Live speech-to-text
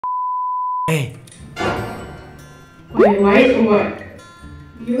Hey. Wait, what?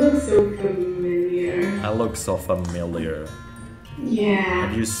 You look so familiar. I look so familiar. Yeah.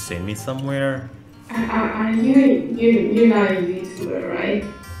 Have you seen me somewhere? Are you're not a YouTuber, right?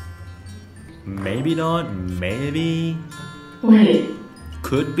 Maybe not. Maybe. Wait.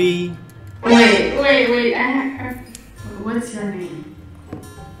 Could be. Wait. What's your name?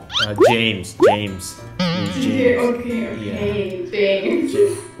 James. James. Okay, James.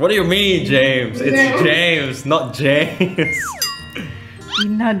 What do you mean, James? It's No. James, not James.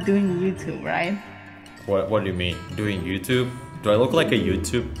 You're not doing YouTube, right? What do you mean? Doing YouTube? Do I look like a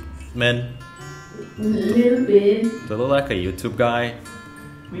YouTube man? A little bit. Do I look like a YouTube guy?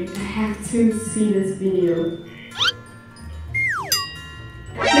 Wait, I have to see this video.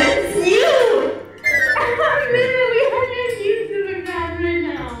 That's you! I'm literally on your YouTube account right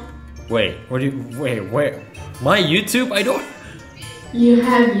now. Wait, wait. My YouTube? I don't... You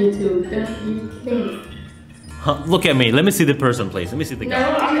have YouTube, don't you think? Huh, look at me, let me see the person, please. Let me see the No,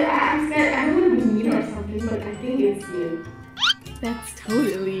 guy. I'm scared. I don't want to be mean or something, but I think it's you. That's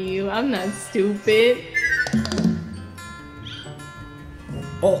totally you. I'm not stupid.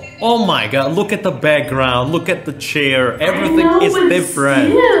 Oh my god, look at the background, look at the chair, everything is but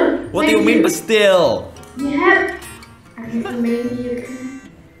different. Still, What do you mean, but still? Yeah. Okay, so maybe you can.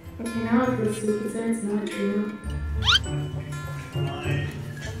 Okay, now I feel stupid, so it's not true.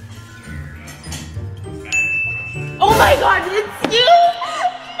 Oh my god, it's you!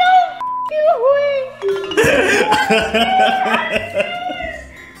 No,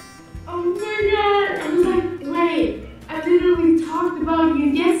 oh my god, I'm like, wait, I literally talked about you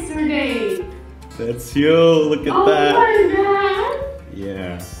yesterday. That's you, look at that. Oh my god.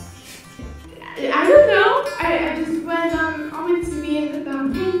 Yeah. I don't know, I just went on Ometv and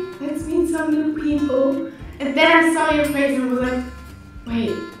thought, hey, let's meet some new people. And then I saw your face and was like,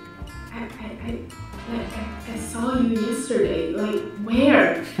 wait, I saw you yesterday, like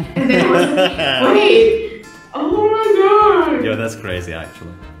where? And then I was like, wait, oh my god. Yo, that's crazy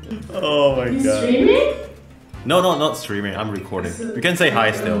actually. Oh my You god. streaming? No, not streaming, I'm recording. You can say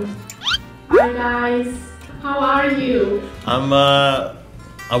hi still. Hi guys, how are you?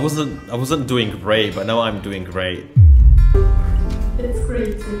 I wasn't doing great, but now I'm doing great. It's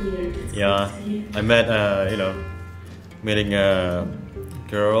great to hear. Yeah, I met meeting a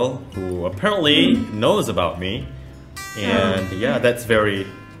girl who apparently knows about me, and yeah, that's very,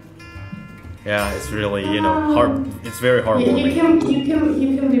 yeah, it's really hard. It's very heartwarming. You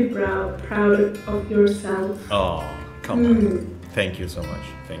can be proud of yourself. Oh, come on! Thank you so much.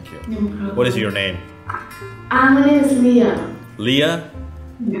 Thank you. No problem. What is your name? My name is Leah. Leah.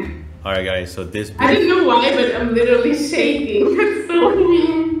 Yeah. All right, guys. So this. I don't know why, but I'm literally shaking. That's so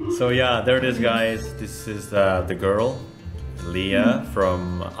mean. So yeah, there it is, guys. This is the girl, Leah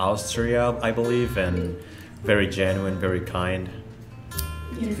from Austria, I believe, and very genuine, very kind.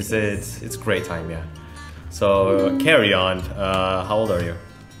 Yes. It's great time, yeah. So carry on. How old are you?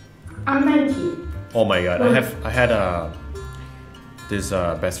 I'm 19. Oh my god, I had this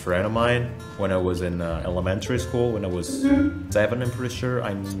best friend of mine when I was in elementary school. When I was 7, I'm pretty sure.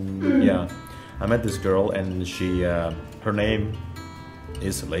 Yeah, I met this girl, and she her name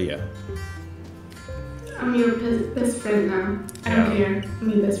is Leah. I'm your best friend now. I don't care. I'm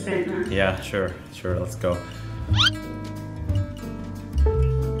your best friend now. Yeah, sure, let's go.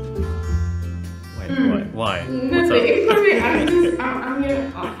 Wait, why? Nothing. I'm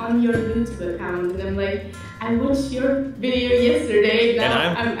on your YouTube account, and I'm like, I watched your video yesterday.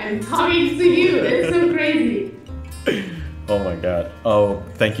 Now I'm talking to you. It's so crazy. Oh my god. Oh,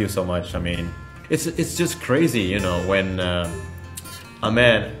 thank you so much. I mean, it's just crazy, when I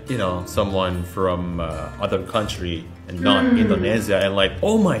met, someone from other country and not Indonesia, and like,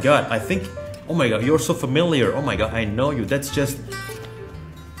 oh my god, oh my god, you're so familiar. Oh my god, I know you. That's just,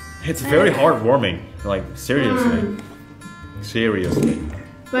 it's very heartwarming. Like, seriously. Seriously.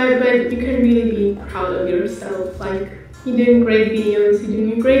 But you can really be proud of yourself. Like, you're doing great videos, you're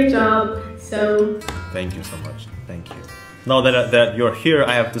doing a great job. So thank you so much. Thank you. Now that you're here,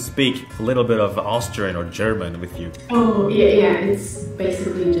 I have to speak a little bit of Austrian or German with you. Oh yeah, it's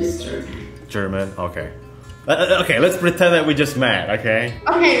basically just German. German, okay. Okay, let's pretend that we just met, okay?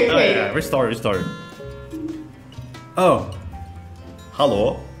 Okay. Oh, yeah, restart. Oh,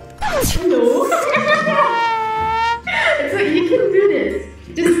 hello. Hello. It's like, you can do this.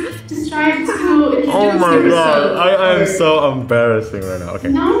 Just try to introduce Oh my yourself. god, I am so embarrassing right now. Okay.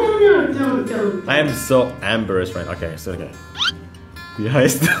 No, don't. I am so embarrassed right now. Okay, so okay. Wie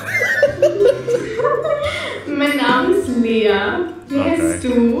heißt Mein Name ist Lea. Wie heißt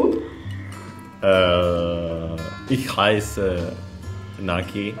du? Ich heiße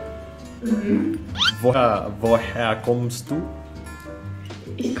Naki. Woher kommst du?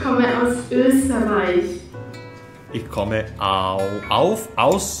 Ich komme aus Österreich. Ich komme aus.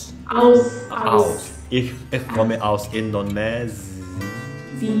 Ich komme aus Indonesien.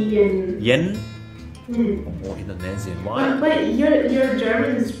 Oh, Indonesian. Why? But your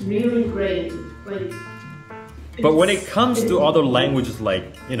German is really great. Like. But when it comes to other languages like,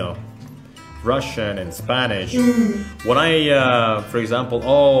 you know, Russian and Spanish, when I, for example,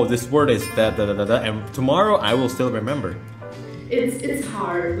 oh, this word is da, and tomorrow I will still remember. It's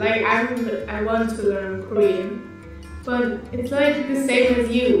hard. Like I want to learn Korean, but it's like the same as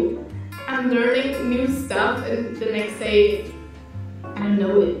you. I'm learning new stuff, and the next day I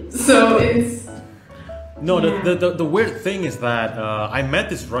know it. So it's. No, yeah. The weird thing is that I met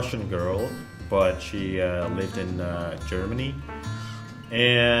this Russian girl, but she lived in Germany,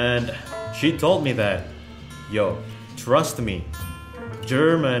 and she told me that, yo, trust me,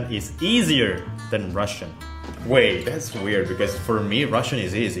 German is easier than Russian. Wait, that's weird because for me Russian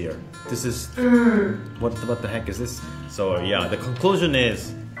is easier. This is what the heck is this? So yeah, the conclusion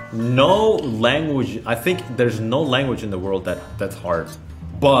is no language. I think there's no language in the world that's hard,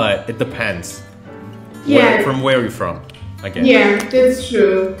 but it depends. Yeah. From where you're from, again. Yeah, that's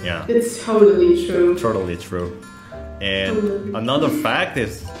true. Yeah. That's totally true. Totally true. And another fact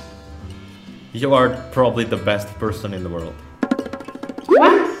is, you are probably the best person in the world.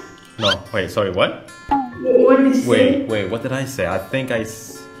 What? No, wait, sorry, what? What did you say? Wait, what did I say? I think I...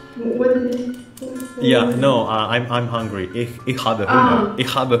 What did you say? Yeah, no, I'm hungry. Ich habe Hunger. Ich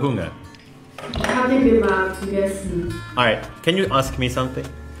habe Hunger. Ich habe Hunger gegessen. Alright, can you ask me something?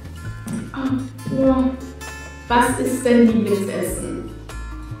 Well, was ist dein Lieblingsessen?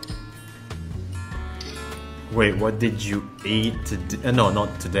 Wait, what did you eat today? No,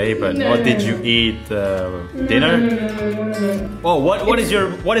 not today, but what did you eat dinner? No. Oh, what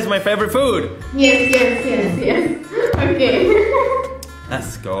is my favorite food? Yes. Okay.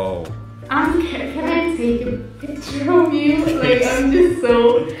 Let's go. Can I take a picture of you? Like I'm just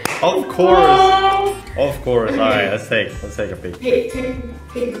so. Of course. Oh. Of course. Okay. All right, let's take a picture.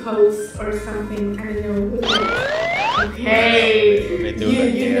 Take a pose or something. I don't know. Okay.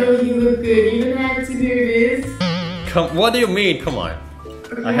 You know you look good. You don't have to do this. What do you mean? Come on.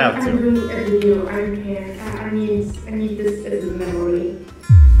 Okay, I have to. I'm doing a video. I don't care. I need this as a memory.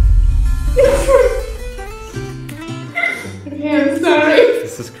 Okay, I'm sorry.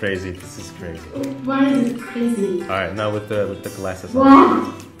 This is crazy. Why is it crazy? All right, now with the glasses.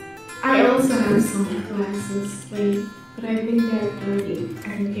 Wow. I also have some glasses. Wait, but I think they're dirty. I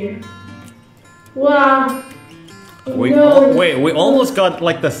can hear. Wow. We almost got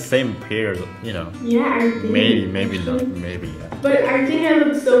like the same pair, you know. Yeah, I think. Maybe not. Maybe yeah. But I think I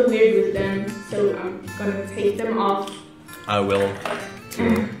look so weird with them, so I'm gonna take them off. I will.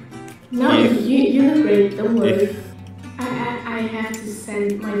 No, you look great. Don't worry. I have to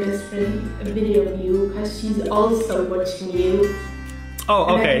send my best friend a video of you because she's also watching you.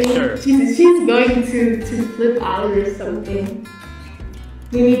 Oh, okay, sure. She's going to flip out or something.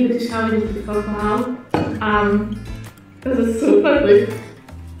 Minnie, bitte schau, wenn ich getroffen habe. Das ist so verrückt.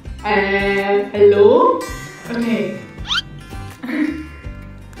 Hello? Okay.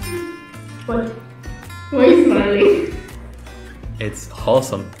 What? Why are you smiling? It's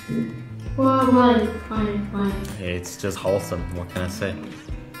wholesome. Why? It's just wholesome. What can I say?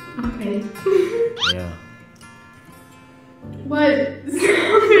 Okay. Yeah. What?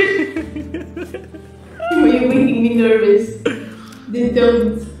 You're making me nervous. They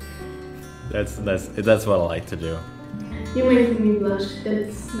don't. That's what I like to do. You're making me blush.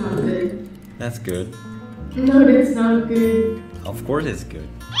 That's not good. That's good. No, that's not good. Of course it's good.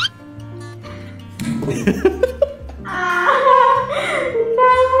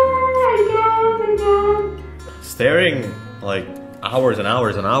 Staring like hours and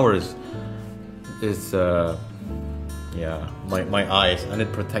hours and hours is yeah, my eyes. I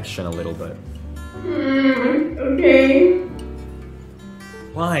need protection a little bit. Okay.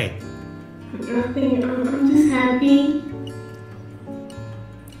 Why? Nothing. I'm just happy.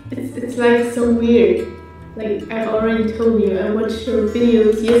 It's like so weird. Like I already told you, I watched your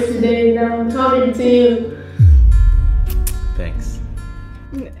videos yesterday. Now I'm talking to you. Thanks.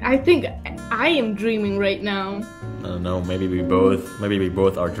 I think I am dreaming right now. I don't know. Maybe we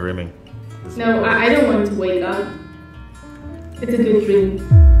both are dreaming. No, I don't want to wake up. It's a good dream.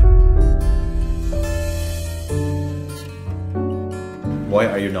 Why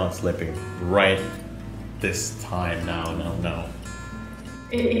are you not sleeping right this time now? No.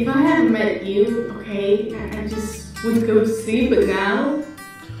 If I hadn't met you, okay, I just would go to sleep. But now,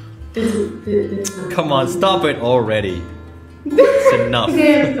 this come on, stop it already. It's enough.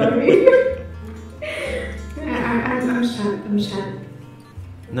 Okay, I'm sorry. I'm shy.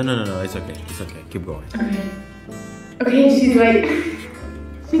 No, it's okay. It's okay. Keep going. Okay, she's like,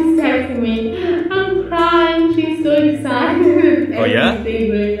 she's texting me. I'm crying. She's so excited. Oh yeah?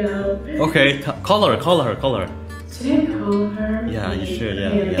 Right now. Okay, call her. Should I call her? Yeah, you should. Yeah.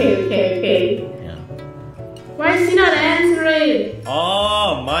 Okay. Yeah. Why is she not answering?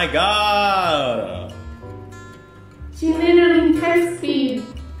 Oh my God! She literally texted me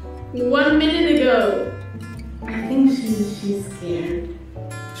 1 minute ago. I think she's scared.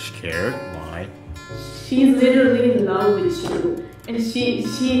 Scared? Why? She's literally in love with you, and she.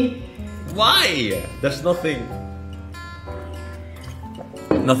 Why? There's nothing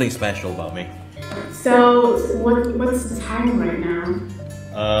special about me. So what's the time right now?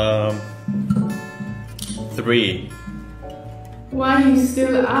 3. Why are you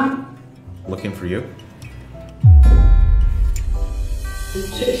still up? Looking for you.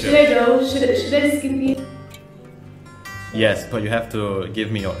 Should I go? Should I skip you? Yes, but you have to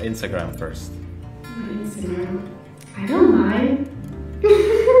give me your Instagram first. My Instagram. I don't mind.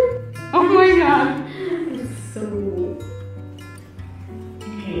 Oh my God. It's so.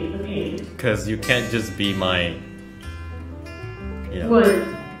 Okay. Because you can't just be my. You know, What?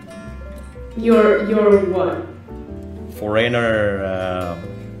 You're what? Foreigner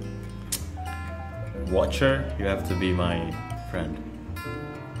watcher. You have to be my friend.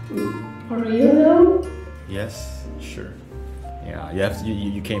 For real though? Yes, sure. Yeah, you have to,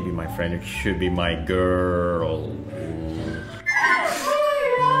 you can't be my friend. You should be my girl.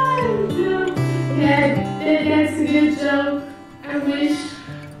 Yeah, that's a good joke. I wish.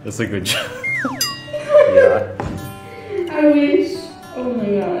 That's a good job. Yeah. I wish. Oh my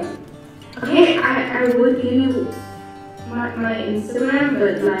God. Okay, I would give you my Instagram,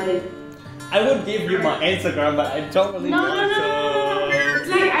 but like. I would give you my Instagram, but I don't really No. want to.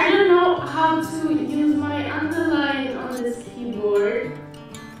 Like, I don't know how to use my underline on this keyboard.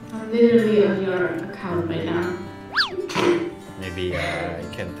 I'm literally on your account right now. Maybe you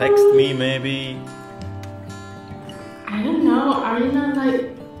can text me, maybe. I don't know. Are you not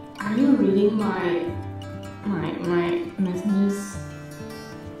like? Are you reading my messages?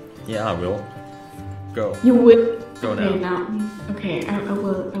 Yeah, I will. Go. You will. Go Okay, now. Okay, I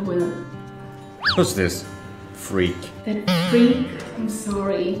will. Who's this freak? That freak. I'm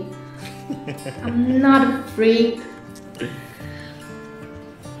sorry. I'm not a freak.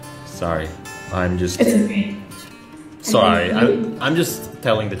 Sorry, I'm just. It's okay. Sorry, I'm just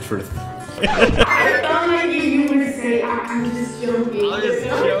telling the truth. I felt like you would say I'm just joking.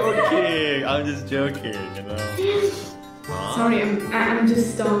 I'm just joking, you know. Sorry, I'm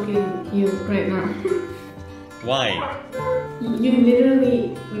just stalking you right now. Why? You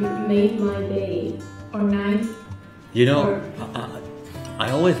literally made my day or night. You know, I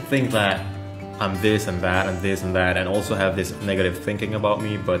always think that I'm this and that and this and that, and also have this negative thinking about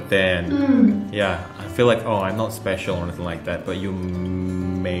me. But then, yeah, I feel like, oh, I'm not special or anything like that. But you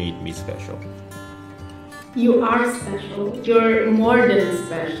made me special. You are special. You're more than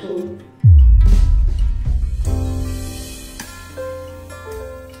special.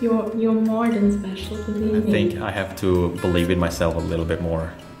 You're more than special, believe me. I think I have to believe in myself a little bit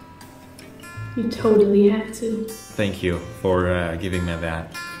more. You totally have to. Thank you for giving me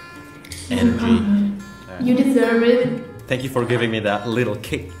that energy. You deserve it. Thank you for giving me that little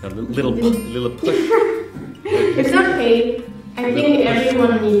kick, a little push. It's okay. I think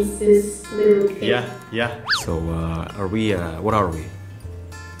everyone needs this little kick. Yeah. So, are we? What are we?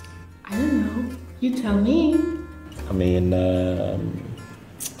 I don't know. You tell me. I mean, I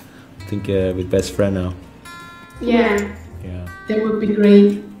think we're best friend now. Yeah. That would be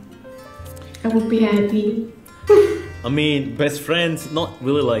great. I would be happy. I mean, best friends, not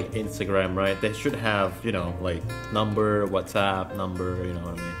really like Instagram, right? They should have, you know, like number, WhatsApp number, you know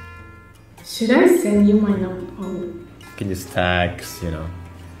what I mean? Should I send you my number? Oh. You can just text, you know.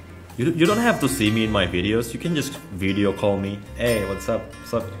 You don't have to see me in my videos. You can just video call me. Hey, what's up?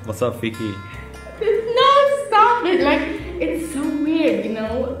 What's up, Fiki? No, stop it. Like, it's so weird, you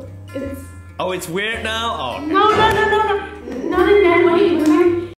know? It's... Oh, it's weird now? Oh. No. Not in that way.